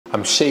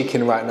I'm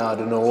shaking right now, I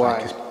don't know why.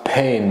 It's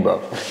pain, bro.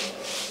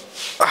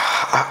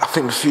 I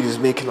think the food is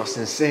making us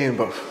insane,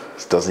 bro.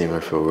 This doesn't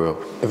even feel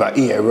real. If I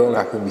eat it wrong,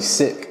 I can be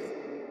sick.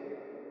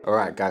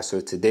 Alright guys,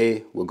 so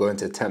today we're going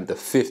to attempt the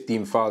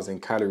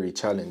 15,000 calorie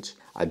challenge.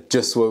 I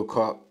just woke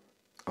up,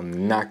 I'm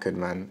knackered,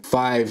 man.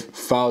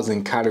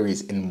 5,000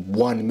 calories in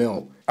one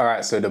meal.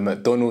 Alright, so the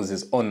McDonald's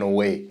is on the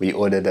way. We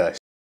ordered a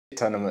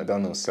ton of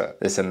McDonald's, so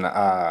listen,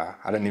 I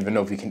don't even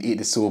know if we can eat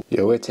this all.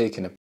 Yeah, we're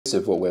taking a piss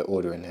of what we're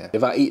ordering here.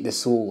 If I eat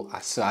this all,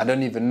 I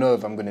don't even know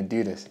if I'm gonna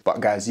do this. But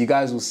guys, you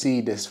guys will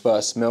see this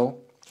first meal.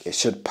 It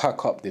should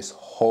pack up this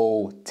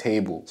whole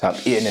table. So I'm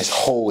eating this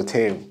whole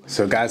table.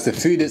 So guys, the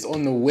food is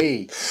on the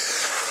way.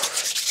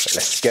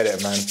 Let's get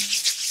it, man.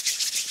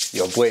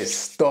 Your boy is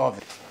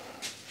starving.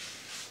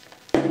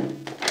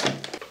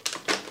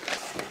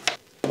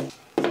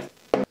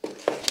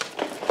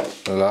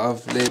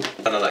 Lovely.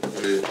 I don't like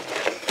food.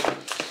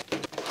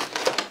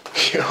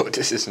 Yo,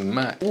 this is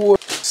mad.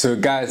 So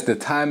guys, the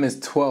time is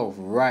 12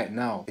 right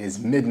now. It's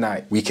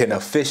midnight. We can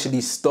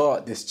officially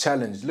start this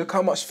challenge. Look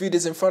how much food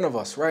is in front of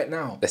us right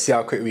now. Let's see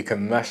how quick we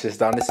can mash this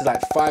down. This is like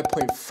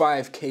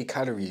 5.5k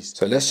calories.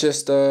 So let's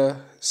just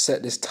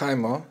set this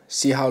timer,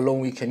 see how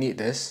long we can eat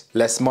this.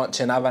 Let's munch,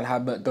 and I haven't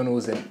had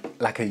McDonald's in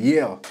like a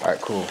year. All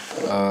right, cool.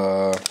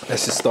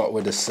 Let's just start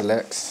with the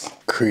selects.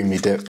 Creamy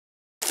dip.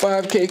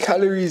 5k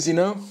calories, you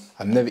know?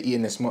 I've never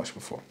eaten this much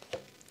before.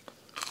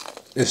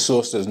 This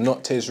sauce does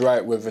not taste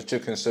right with a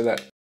chicken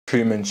select.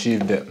 Cream and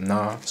cheese dip,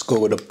 nah. Let's go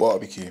with the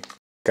barbecue.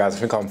 Guys, I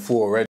think I'm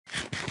full already.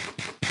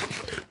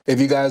 If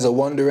you guys are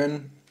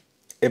wondering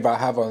if I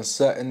have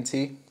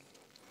uncertainty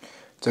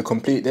to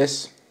complete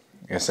this,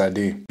 yes I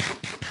do.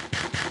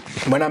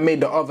 When I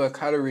made the other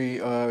calorie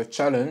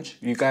challenge,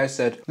 you guys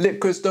said,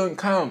 liquids don't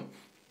count.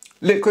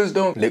 Liquids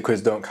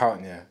don't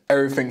count, yeah.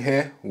 Everything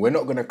here, we're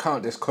not gonna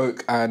count this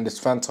Coke and this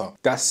Fanta.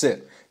 That's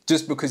it.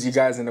 Just because you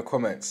guys in the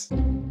comments.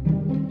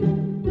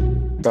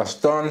 That's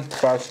done,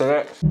 5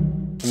 selects.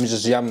 Let me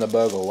just yam the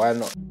burger, why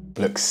not?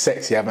 Looks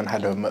sexy, I haven't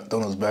had a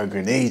McDonald's burger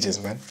in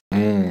ages, man.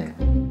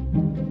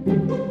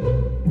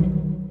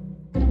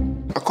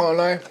 I can't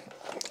lie,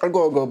 I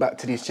gotta go back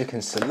to these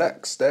chicken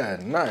selects there,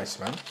 nice,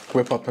 man.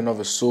 Whip up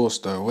another sauce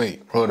though,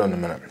 wait, hold on a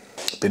minute.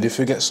 Did you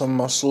forget some of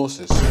my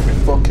sauces? We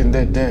fucking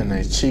dead there,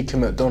 now, cheeky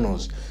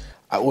McDonald's.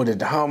 I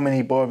ordered how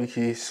many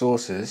barbecue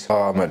sauces?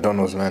 Oh,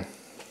 McDonald's, man,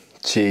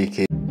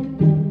 cheeky.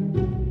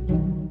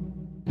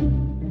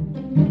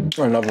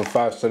 Another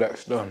 5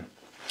 selects done.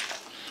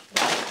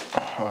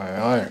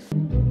 Aye.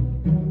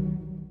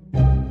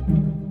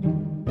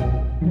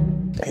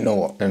 You know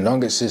what? The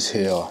nuggets is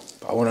here.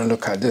 But I want to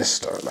look at this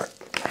though. Like,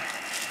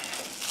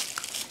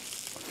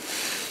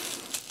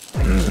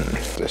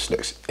 this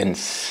looks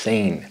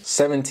insane.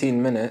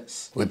 17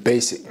 minutes with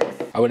basic.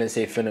 I wouldn't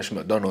say finish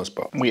McDonald's,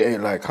 but we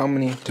ate like how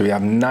many? Do we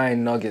have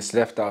 9 nuggets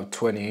left out of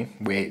 20?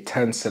 We ate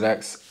 10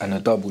 selects and a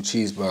double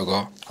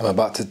cheeseburger. I'm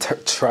about to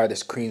try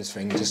this Queen's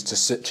thing just to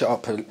switch it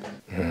up a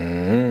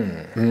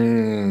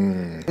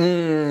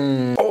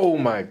Oh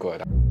my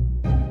god.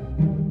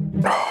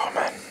 Oh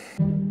man.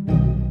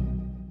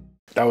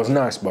 That was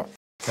nice, but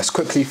let's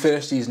quickly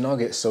finish these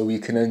nuggets so we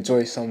can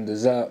enjoy some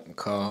dessert.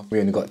 Because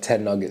we only got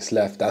 10 nuggets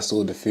left. That's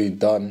all the food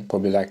done.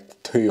 Probably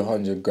like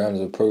 200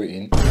 grams of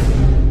protein.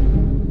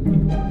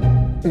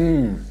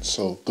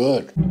 So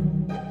good.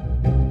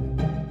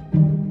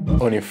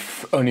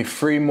 Only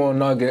 3 more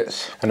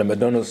nuggets and the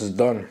McDonald's is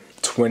done.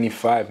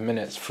 25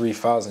 minutes,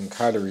 3,000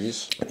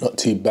 calories. Not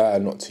too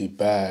bad, not too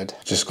bad.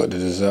 Just got the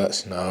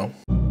desserts now.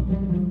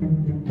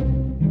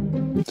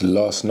 The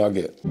last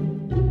nugget.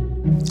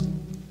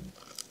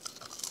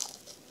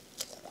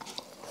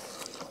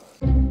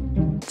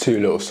 Two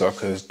little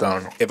suckers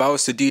done. If I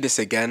was to do this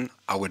again,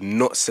 I would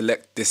not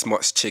select this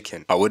much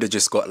chicken. I would have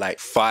just got like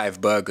 5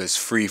 burgers,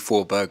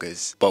 3-4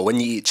 burgers. But when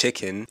you eat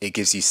chicken, it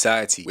gives you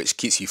satiety, which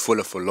keeps you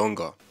fuller for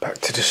longer. Back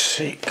to the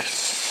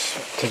shakes,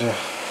 to the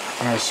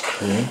ice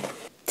cream.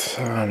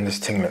 Damn, this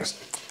thing looks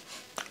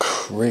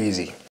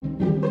crazy.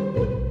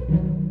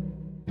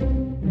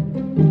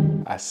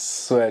 I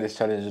swear this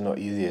challenge is not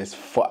easy. It's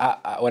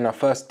when I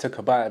first took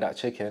a bite of that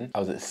chicken, I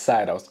was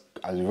excited. I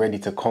was ready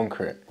to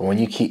conquer it. But when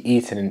you keep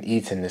eating and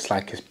eating, it's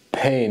like it's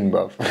pain,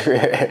 bro.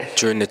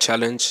 During the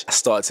challenge, I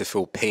started to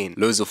feel pain.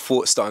 Loads of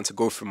thoughts starting to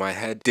go through my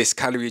head. This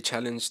calorie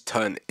challenge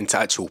turned into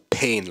actual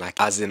pain, like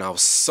as in I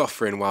was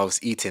suffering while I was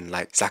eating.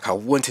 Like it's like I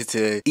wanted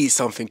to eat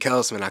something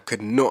else, man. I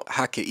could not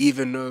hack it,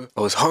 even though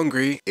I was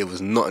hungry. It was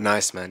not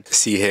nice, man.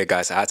 See here,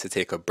 guys, I had to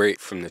take a break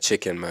from the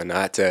chicken, man.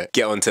 I had to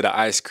get onto the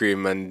ice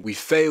cream, and we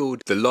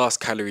failed the last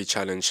calorie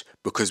challenge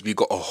because we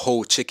got a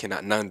whole chicken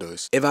at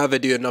Nando's. If I ever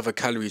do another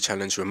calorie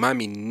challenge, remind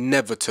me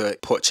never to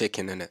put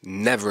chicken in it.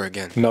 Never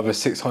again. Another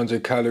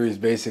 600 calories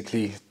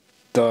basically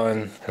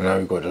done. And now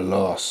we got the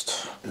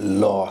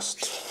last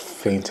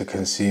thing to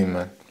consume,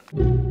 man.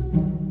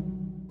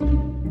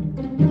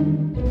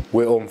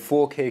 We're on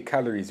 4K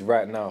calories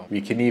right now. We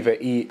can either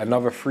eat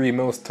another 3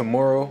 meals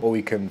tomorrow or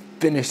we can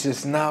finish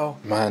this now.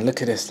 Man, look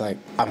at this, like,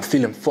 I'm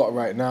feeling fat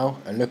right now.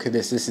 And look at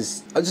this,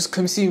 I just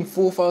consumed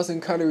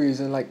 4,000 calories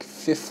in like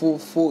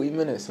 40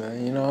 minutes,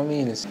 man. You know what I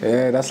mean?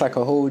 Yeah, that's like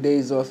a whole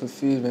day's worth of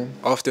food, man.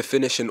 After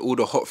finishing all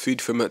the hot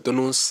food from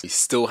McDonald's, we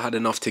still had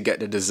enough to get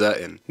the dessert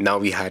in. Now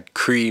we had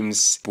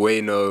creams,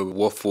 bueno,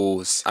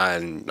 waffles,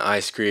 and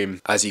ice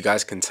cream. As you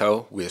guys can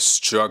tell, we're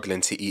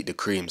struggling to eat the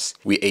creams.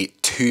 We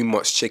ate too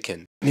much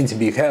chicken. Need to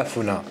be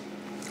careful now.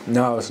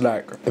 Now it's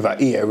like, if I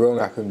eat it wrong,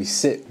 I can be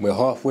sick. We're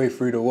halfway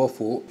through the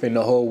waffle. I think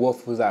the whole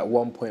waffle's at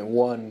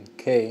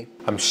 1.1K.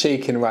 I'm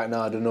shaking right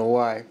now, I don't know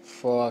why.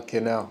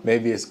 Fucking hell.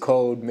 Maybe it's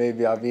cold,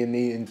 maybe I've been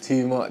eating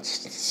too much.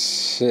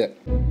 Shit.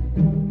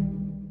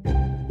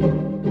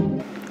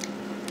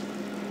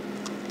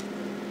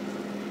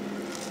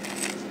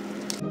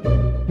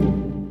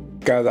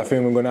 Guys, I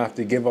think we're gonna have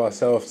to give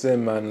ourselves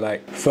in, man.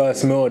 Like,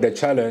 first meal of the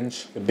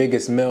challenge, the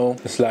biggest meal,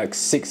 it's like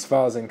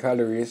 6,000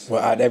 calories. We'll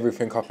add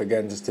everything up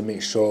again just to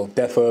make sure.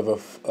 Definitely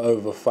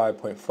over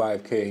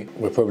 5.5K.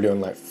 We're probably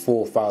on like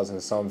 4,000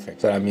 something.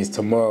 So that means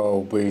tomorrow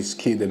we just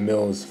keep the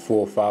meals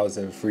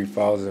 4,000,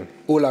 3,000.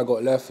 All I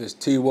got left is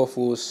 2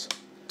 waffles,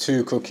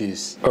 2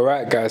 cookies. All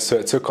right, guys, so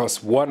it took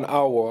us 1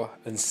 hour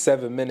and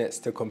 7 minutes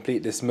to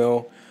complete this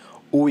meal.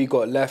 All we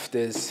got left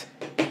is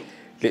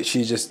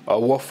literally just a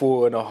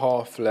waffle and a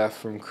half left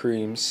from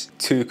creams,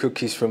 2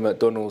 cookies from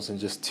McDonald's, and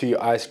just 2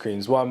 ice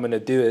creams. What I'm gonna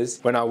do is,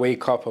 when I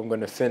wake up, I'm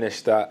gonna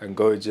finish that and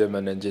go gym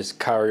and then just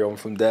carry on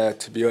from there,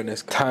 to be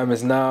honest. Time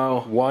is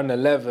now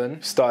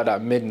 1:11, started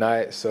at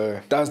midnight, so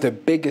that was the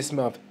biggest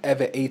meal I've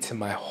ever eaten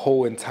my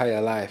whole entire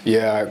life.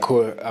 Yeah, alright,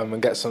 cool. I'm gonna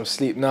get some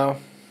sleep now.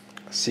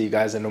 See you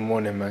guys in the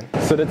morning, man.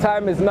 So the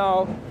time is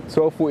now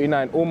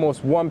 12:49,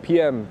 almost 1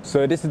 PM.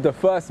 So this is the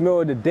first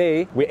meal of the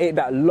day. We ate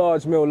that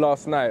large meal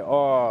last night.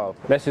 Oh,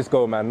 let's just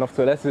go, man. Let's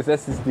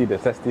just do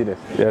this. Let's do this.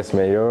 Yes,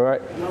 mate. You all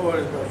right? No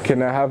worries, bro.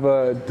 Can I have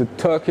the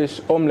Turkish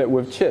omelette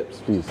with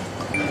chips, please?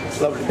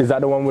 Lovely. Is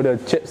that the one with the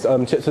chips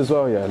as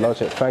well? Yeah, large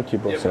chips. Thank you,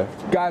 boss. Yeah.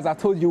 Guys, I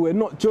told you we're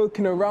not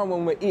joking around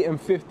when we're eating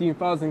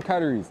 15,000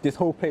 calories. This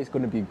whole plate's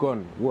gonna be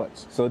gone.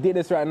 Watch. So do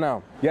this right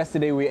now.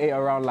 Yesterday we ate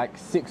around like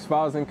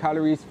 6,000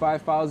 calories,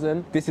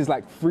 5,000. This is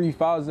like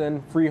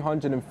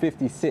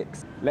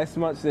 3,356. Let's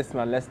munch this,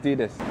 man. Let's do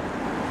this.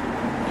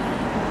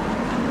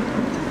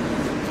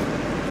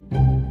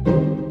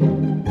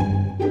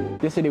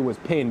 Yesterday was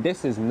pain.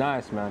 This is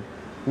nice, man.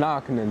 Now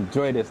I can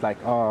enjoy this, like,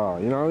 oh,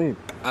 you know what I mean?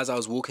 As I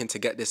was walking to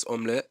get this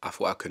omelette, I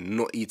thought I could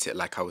not eat it.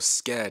 Like, I was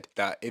scared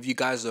that if you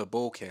guys are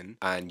bulking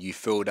and you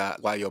feel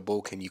that while you're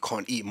bulking you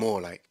can't eat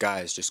more, like,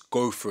 guys, just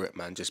go for it,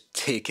 man. Just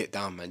take it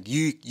down, man.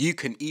 You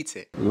can eat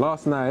it.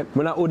 Last night,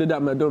 when I ordered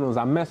at McDonald's,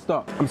 I messed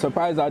up. I'm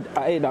surprised I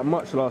ate that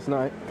much last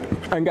night.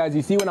 And guys,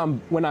 you see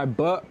when I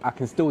burp, I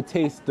can still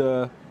taste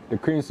the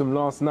creams from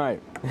last night.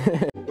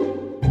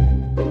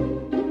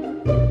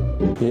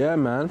 Yeah,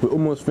 man. We're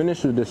almost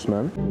finished with this,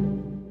 man.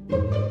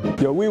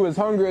 Yo, we was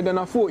hungrier than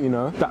I thought, you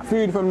know. That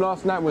food from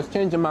last night was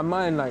changing my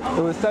mind. Like,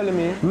 it was telling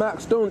me,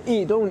 Max, don't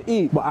eat.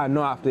 But I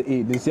know I have to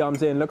eat. You see what I'm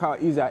saying? Look how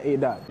easy I ate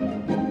that.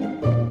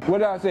 What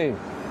did I say?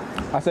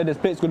 I said this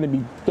plate's gonna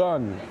be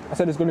done. I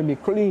said it's gonna be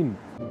clean.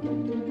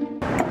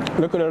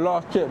 Look at the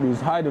last chip. He was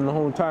hiding the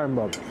whole time,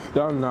 bro.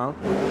 Done now.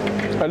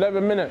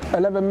 11 minutes.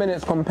 11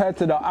 minutes compared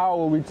to the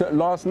hour we took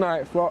last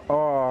night.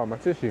 Oh, my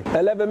tissue.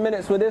 11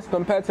 minutes for this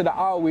compared to the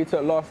hour we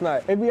took last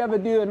night. If we ever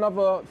do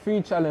another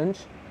food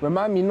challenge,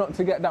 remind me not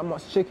to get that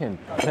much chicken.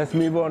 Let's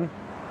move on.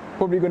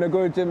 Probably gonna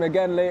go gym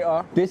again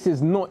later. This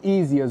is not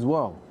easy as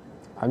well.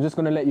 I'm just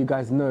gonna let you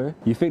guys know.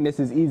 You think this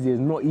is easy, it's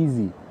not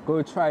easy.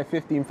 Go try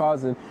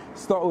 15,000,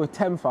 start with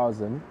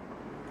 10,000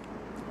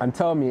 and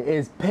tell me it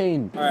is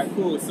pain. All right,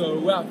 cool, so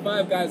we're at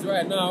Five Guys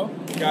right now.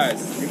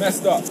 Guys, we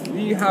messed up.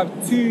 We have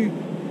 2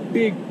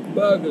 big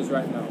burgers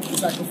right now.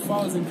 It's like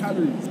 1,000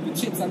 calories. The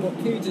chips, I got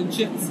Cajun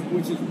chips,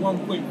 which is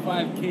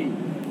 1.5K.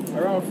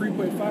 Around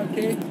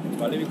 3.5K.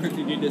 But let me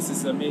quickly do this,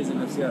 it's amazing,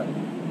 let's get it.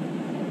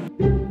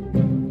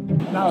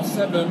 Now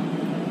 7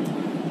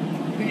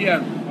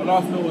 PM, our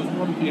last meal was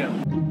 1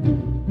 PM.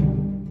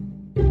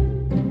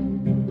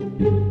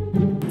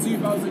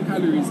 2,000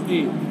 calories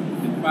ate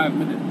in 5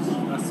 minutes.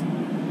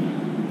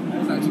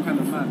 That's actually kind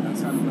of mad,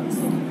 that's kind of mad.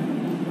 So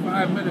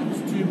 5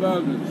 minutes, 2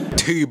 burgers.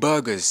 2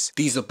 burgers.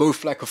 These are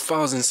both like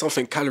 1,000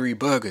 something calorie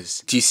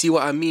burgers. Do you see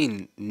what I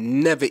mean?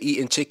 Never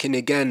eating chicken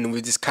again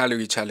with this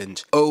calorie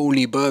challenge.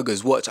 Only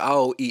burgers. Watch,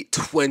 I'll eat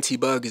 20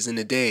 burgers in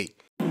a day.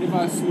 If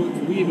I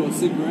smoked weed or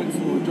cigarettes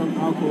or drunk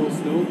alcohol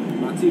still,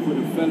 my teeth would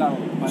have fell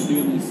out by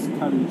doing this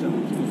calorie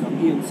challenge because I'm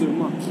eating so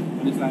much.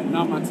 And it's like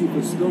now my teeth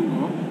are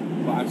stronger,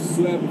 but I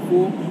swear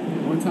before,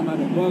 one time I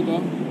had a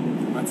burger,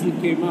 my teeth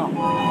came out.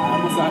 I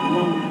must have had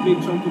one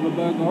big chunk of a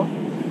burger.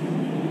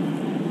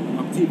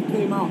 Teeth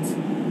came out,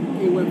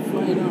 it went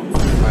flying out.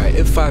 Alright,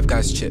 if Five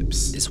Guys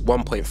chips is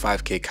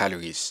 1.5K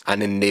calories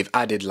and then they've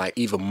added like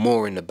even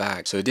more in the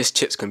bag, so this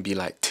chips can be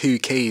like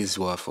 2K's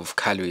worth of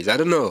calories. I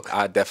don't know,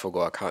 I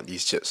definitely gotta count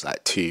these chips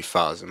like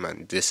 2,000,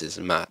 man. This is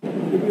mad.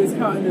 If we was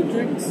counting the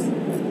drinks,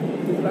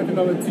 the like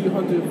another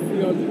 200,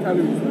 300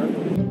 calories, man.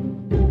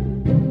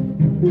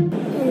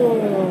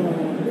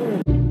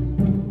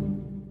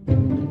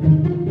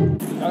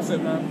 That's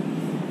it, man.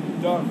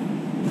 Done.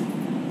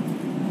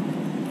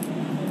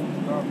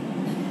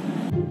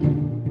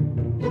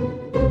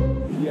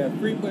 Yeah,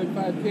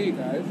 3.5k,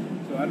 guys.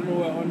 So I don't know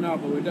what we're on now,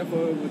 but we're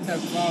definitely over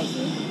 10,000.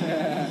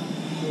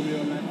 We'll be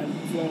on like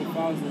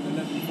 12,000,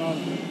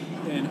 11,000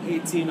 in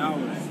 18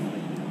 hours.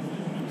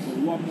 So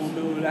one more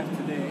meal left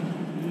today.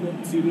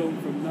 Not too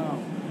long from now.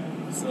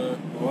 So,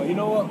 well, you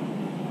know what?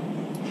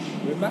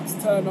 With Max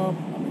Turner,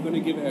 I'm going to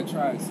give it a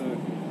try. So,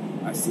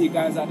 I see you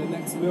guys at the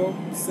next meal.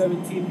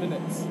 17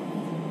 minutes.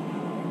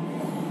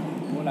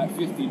 More like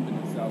 15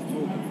 minutes. I was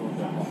talking for a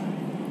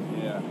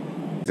bit. Yeah.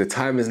 The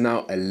time is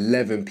now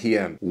 11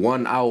 p.m.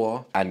 1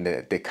 hour and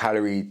the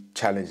calorie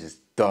challenge is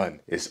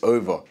done. It's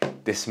over.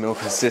 This meal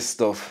consists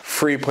of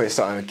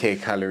 3.something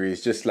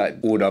calories, just like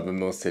all the other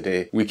meals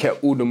today. We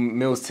kept all the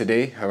meals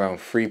today around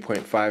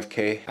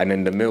 3.5k, and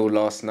then the meal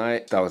last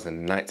night, that was a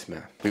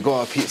nightmare. We got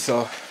our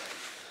pizza.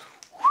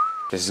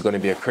 This is gonna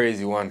be a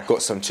crazy one.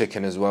 Got some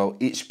chicken as well.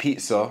 Each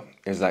pizza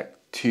is like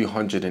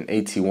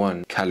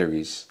 281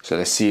 calories. So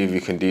let's see if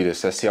we can do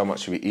this. Let's see how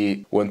much we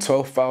eat. We're on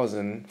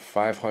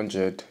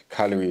 12,500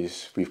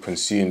 calories we've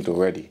consumed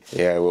already.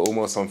 Yeah, we're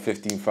almost on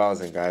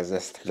 15,000, guys.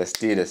 Let's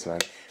do this, man.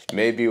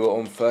 Maybe we're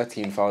on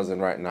 13,000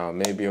 right now.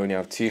 Maybe we only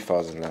have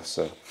 2,000 left,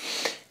 so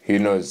who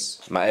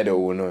knows? My editor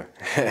will know.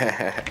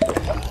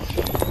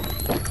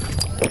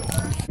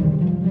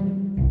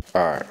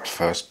 Alright,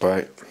 first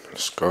bite.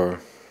 Let's go.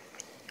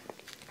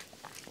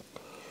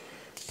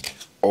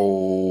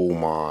 Oh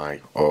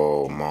my.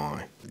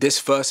 This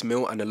first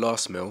meal and the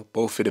last meal,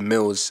 both of the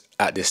meals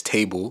at this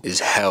table is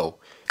hell.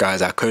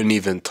 Guys, I couldn't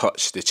even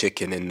touch the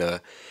chicken in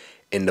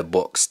the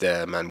box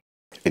there, man.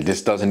 It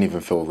just doesn't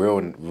even feel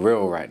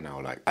real right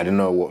now. Like, I don't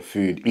know what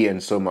food, eating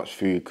so much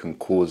food can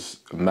cause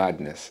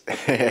madness.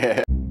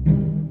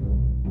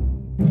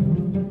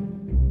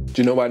 Do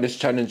you know why this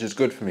challenge is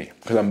good for me?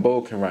 Because I'm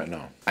bulking right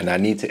now and I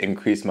need to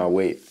increase my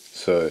weight.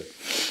 So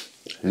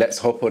let's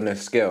hop on the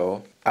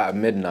scale at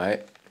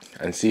midnight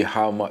and see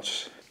how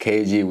much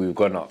kg we've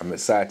gone up. I'm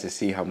excited to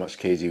see how much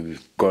kg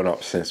we've gone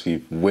up since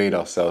we've weighed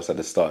ourselves at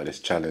the start of this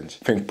challenge.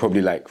 I think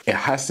probably like, it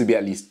has to be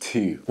at least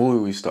 2. What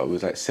did we start? It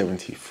was like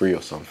 73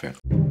 or something.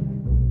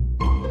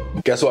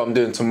 Guess what I'm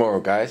doing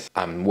tomorrow, guys?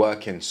 I'm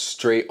working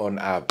straight on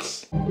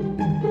abs.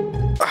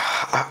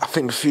 I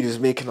think the food is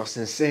making us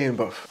insane,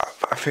 but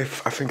I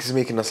think it's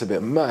making us a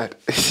bit mad.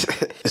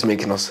 It's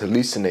making us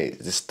hallucinate.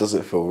 This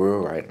doesn't feel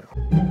real right now.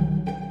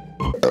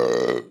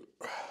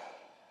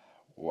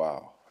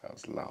 Wow, that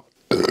was loud.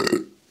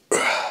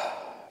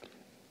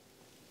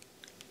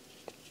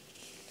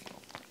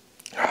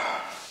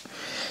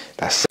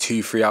 That's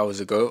 2-3 hours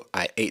ago,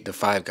 I ate the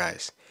Five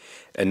Guys.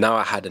 And now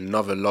I had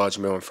another large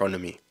meal in front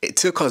of me. It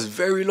took us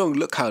very long.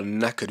 Look how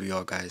knackered we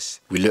are, guys.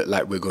 We look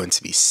like we're going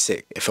to be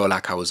sick. It felt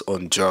like I was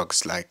on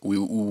drugs. Like,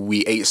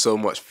 we ate so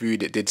much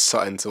food, it did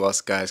something to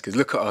us, guys. Because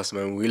look at us,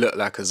 man. We look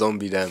like a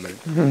zombie there, man.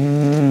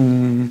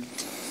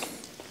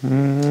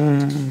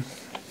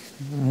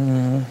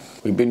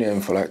 We've been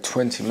in for like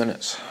 20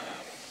 minutes.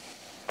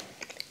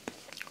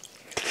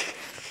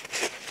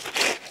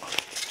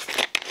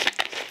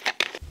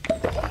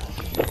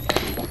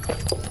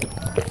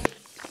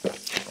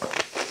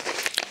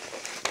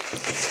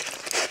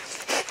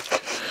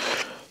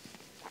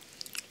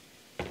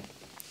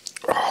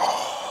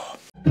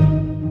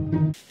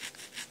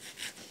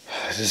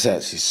 This is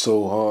actually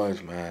so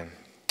hard, man.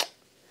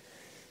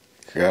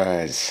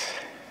 Guys,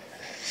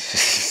 this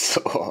is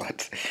so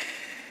hard.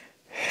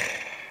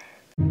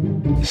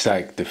 It's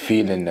like the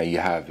feeling that you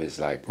have is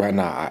like, right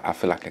now I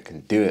feel like I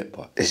can do it,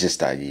 but it's just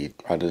that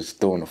I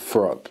just don't want to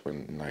throw up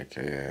and like,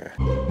 yeah.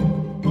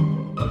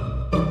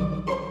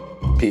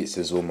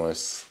 Pizza's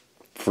almost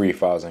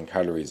 3,000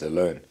 calories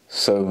alone.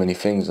 So many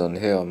things on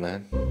here,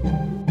 man.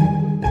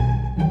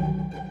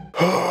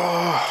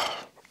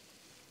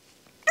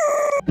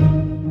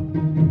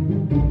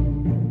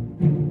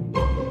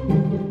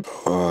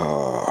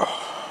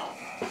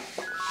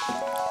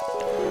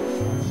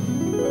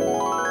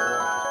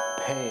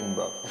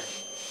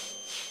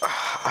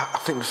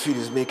 I think the food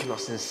is making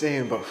us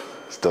insane, but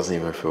this doesn't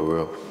even feel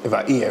real. If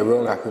I eat it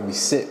wrong, I can be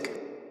sick.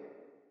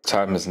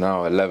 Time is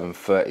now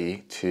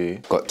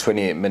 11:32. Got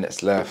 28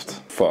 minutes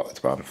left.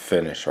 Fucked, but I'm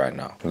finished right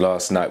now.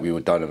 Last night we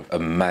were done a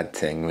mad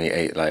thing. We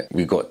ate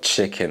we got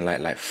chicken,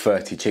 like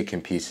 30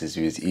 chicken pieces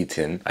we was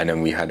eating. And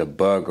then we had a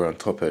burger on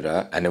top of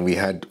that. And then we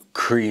had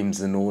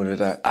creams and all of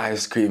that,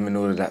 ice cream and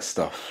all of that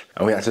stuff.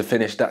 And we had to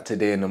finish that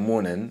today in the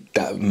morning.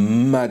 That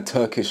mad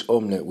Turkish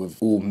omelette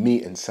with all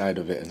meat inside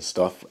of it and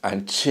stuff.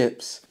 And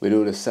chips with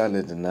all the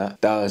salad and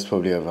that. That was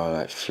probably about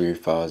like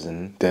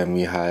 3,000. Then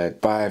we had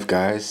Five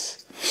Guys.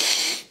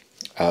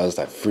 I was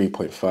like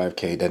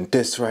 3.5k. Then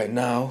this right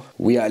now,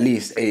 we at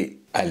least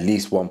ate at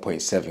least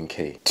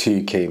 1.7k,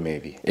 2k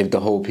maybe. If the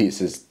whole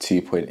pizza's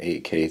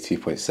 2.8k,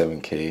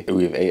 2.7k,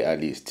 we've ate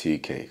at least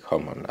 2k.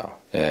 Come on now.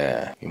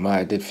 Yeah, we might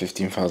have did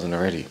 15,000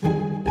 already.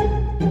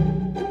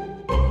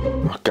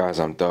 Oh, guys,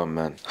 I'm done,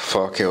 man.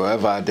 Fuck it,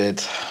 whatever I did.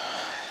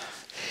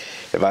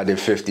 If I did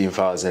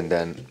 15,000,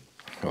 then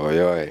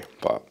oi oi.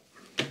 But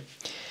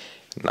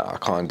nah, I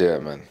can't do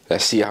it, man.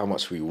 Let's see how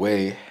much we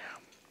weigh.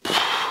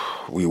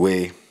 We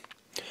weigh,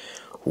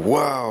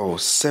 wow,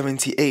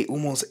 78,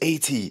 almost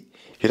 80.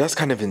 Yeah, that's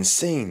kind of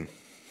insane.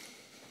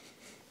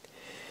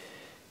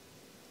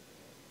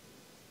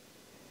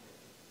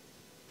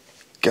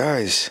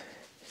 Guys,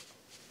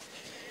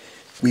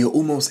 we are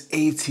almost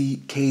 80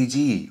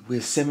 kg.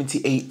 We're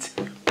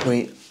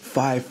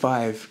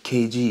 78.55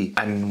 kg.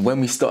 And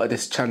when we started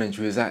this challenge,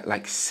 we was at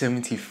like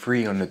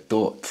 73 on the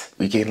dot.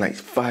 We gained like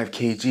 5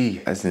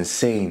 kg. That's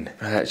insane.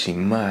 That's actually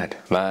mad.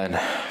 Man,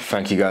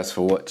 thank you guys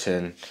for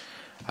watching.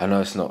 I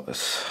know it's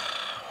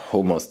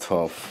almost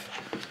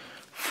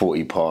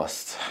 12:40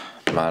 past.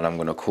 Man, I'm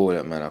gonna call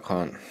it, man. I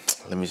can't.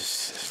 Let me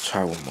just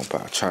try one more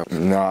back. Try.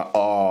 Nah,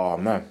 oh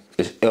man.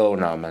 It's ill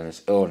now, man.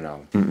 It's ill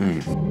now.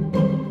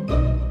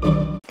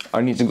 I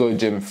need to go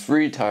gym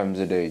 3 times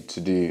a day to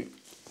do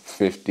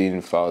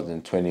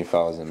 15,000,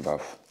 20,000,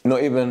 bruv.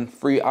 Not even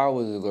 3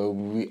 hours ago,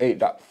 we ate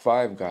that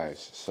 5,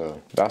 guys.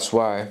 So that's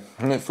why,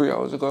 3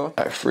 hours ago?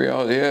 Like 3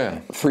 hours, yeah.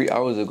 3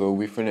 hours ago,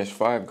 we finished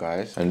 5,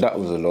 guys. And that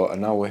was a lot,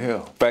 and now we're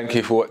here. Thank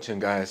you for watching,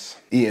 guys.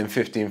 Eating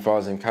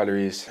 15,000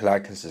 calories.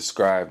 Like and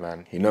subscribe,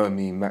 man. You know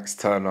me, Max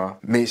Turner.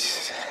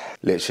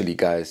 Literally,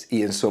 guys,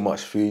 eating so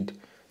much food,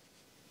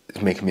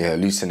 it's making me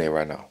hallucinate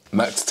right now.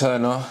 Max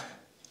Turner,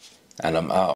 and I'm out.